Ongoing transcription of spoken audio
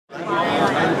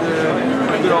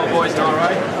and good old boys,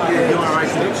 alright?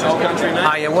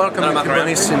 Hi and welcome to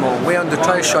Bonissimo. We're on the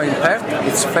trade show in Perth.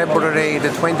 It's February the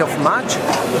 20th of March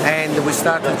and we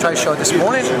started the trade show this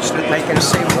morning. Like you can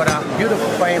see, we've got a beautiful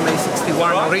family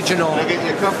 61 original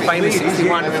family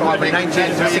 61 from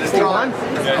 1961,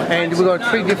 and we've got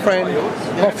 3 different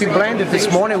coffee blends this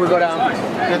morning. We've got a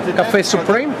Cafe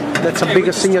Supreme, that's the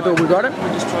biggest signature we got.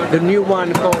 The new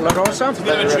one called La Rosa,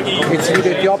 it's with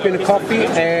Ethiopian coffee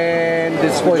and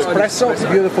it's for espresso, it's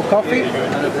beautiful coffee.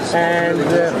 And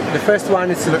the first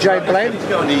one is a J blend.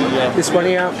 This one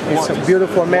here is a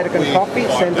beautiful American coffee,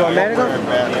 Central America,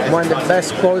 one of the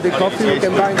best quality coffee you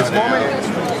can buy in this moment.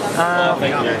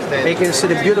 You can see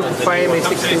the beautiful frame in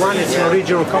 61, it's an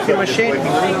original coffee machine,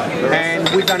 and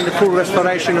we've done the full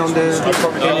restoration on the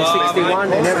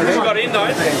 61 and everything.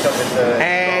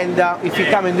 And if you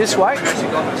come in this way,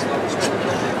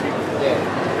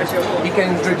 you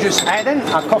can introduce Adam,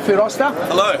 a coffee roaster.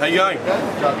 Hello, how you going?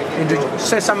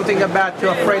 Say something about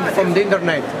your friend from the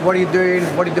internet. What are you doing?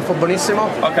 What do you do for Bonissimo?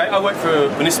 Okay, I work for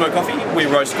Bonissimo Coffee. We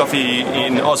roast coffee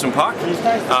in Osborne Park.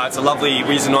 It's a lovely,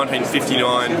 we use a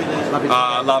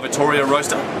 1959 La Vittoria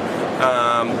roaster.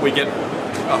 We get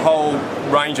a whole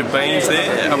range of beans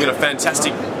there. I've got a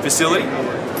fantastic facility.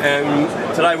 And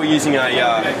today we're using a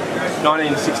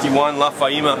 1961 La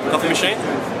Faima coffee machine.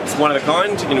 It's one of a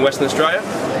kind in Western Australia.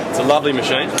 It's a lovely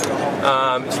machine.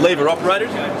 It's lever operated.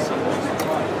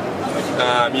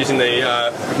 Using the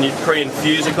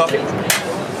pre-infuse the coffee.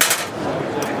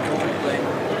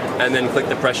 And then click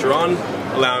the pressure on,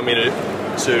 allowing me to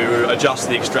adjust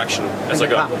the extraction as I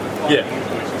go. Yeah.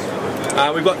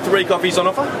 We've got 3 coffees on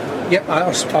offer. Yep,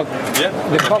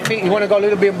 the coffee, you want to go a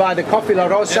little bit by the coffee La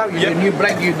Rosa, the new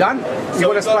blend you've done. You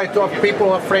want to try to have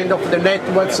people, a friend of the net,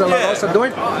 what's La Rosa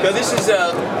doing? No, this is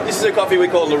a coffee we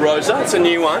call La Rosa. It's a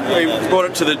new one. We brought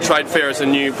it to the trade fair as a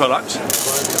new product.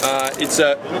 It's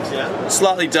a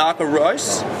slightly darker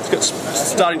roast. It's got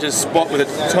starting to spot with a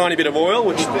tiny bit of oil,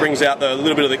 which brings out the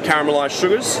little bit of the caramelised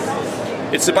sugars.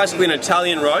 It's basically an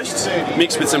Italian roast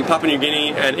mixed with some Papua New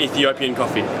Guinea and Ethiopian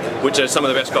coffee, which are some of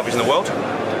the best coffees in the world.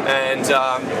 And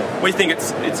we think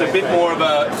it's a bit more of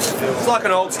it's like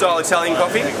an old style Italian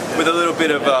coffee with a little bit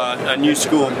of a new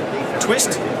school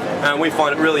twist, and we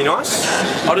find it really nice.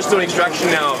 I'll just do an extraction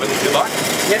now of it if you like.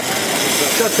 Yeah.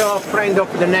 Just a friend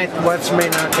of the net, what's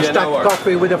mean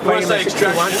coffee with a famous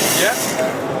 61. Yeah.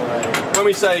 When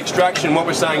we say extraction, what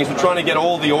we're saying is we're trying to get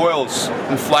all the oils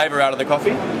and flavour out of the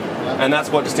coffee, and that's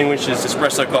what distinguishes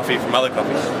espresso coffee from other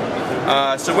coffees.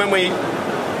 So when we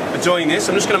doing this,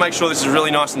 I'm just going to make sure this is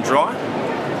really nice and dry.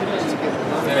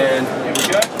 And here we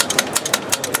go.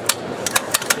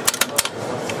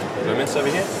 Put a mess over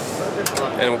here.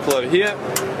 And we'll pull over here.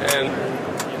 And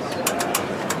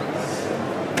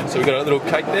so we've got a little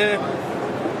cake there.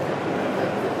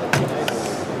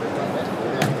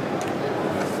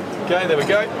 Okay, there we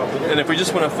go. And if we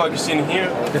just want to focus in here.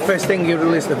 The first thing you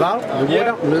release the valve, the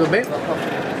water, a little bit.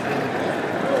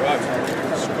 Alright.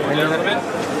 Screw it down a little bit.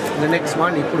 The next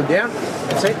one you put it down,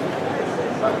 that's it.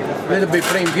 A little bit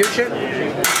pre-infusion.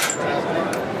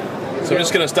 So we're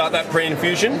just going to start that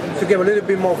pre-infusion. To give a little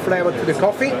bit more flavour to the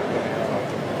coffee.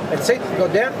 That's it, go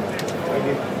down.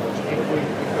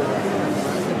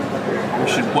 We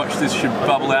should watch this, should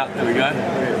bubble out, there we go.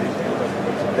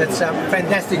 That's a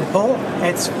fantastic pour,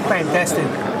 it's fantastic.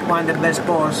 One of the best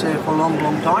pours for a long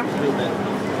time.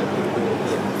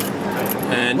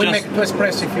 And we'll make it to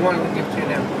espresso if you want to give it to you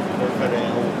now.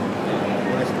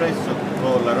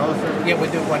 Yeah, we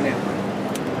do one now.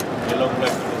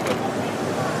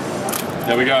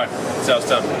 There we go. That's how it's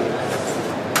done.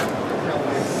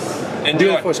 Enjoy.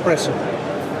 Beautiful espresso.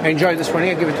 Enjoy this one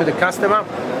here. Give it to the customer.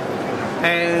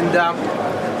 And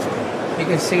you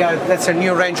can see that's a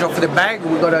new range of the bag.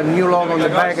 We got a new logo on the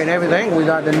bag and everything. We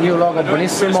got the new logo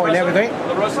Bonissimo and everything.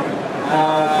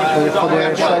 For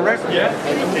the show rack.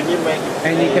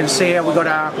 And you can see we got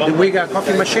the Wiga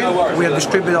coffee machine. We are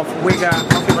distributor of Wiga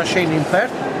coffee machine in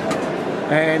Perth.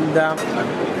 And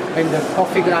the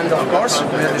coffee grinder, of course, we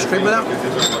are distributor.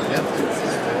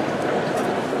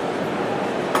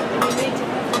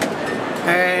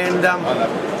 And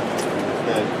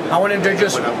I want to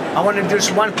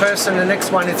introduce one person. The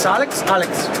next one it's Alex.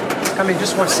 Alex, come in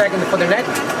just 1 second for the net.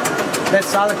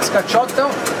 That's Alex Cacciotto.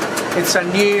 It's a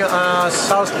new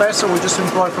salesperson we just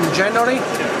employed from January.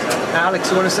 Alex,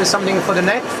 you want to say something for the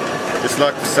net? Just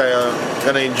like to say I'm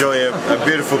going to enjoy a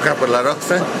beautiful cup of La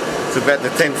Rosa. It's about the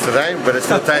 10th today, but it's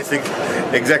still tasting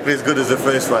exactly as good as the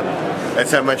first one.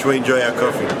 That's how much we enjoy our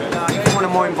coffee. If you want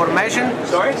more information,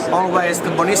 always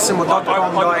to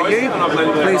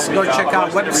bonissimo.com.au. Please go check our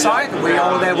website. We're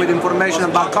all there with information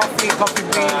about coffee, coffee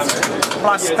beans,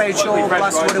 plus special,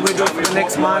 plus what do we do for the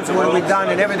next month, what we've done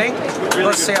and everything.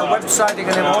 Go see our website, you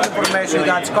can have all the information,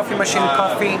 that's Coffee Machine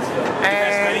Coffee,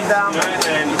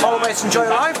 and always enjoy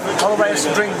life, always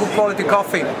drink good quality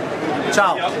coffee.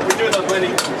 Ciao.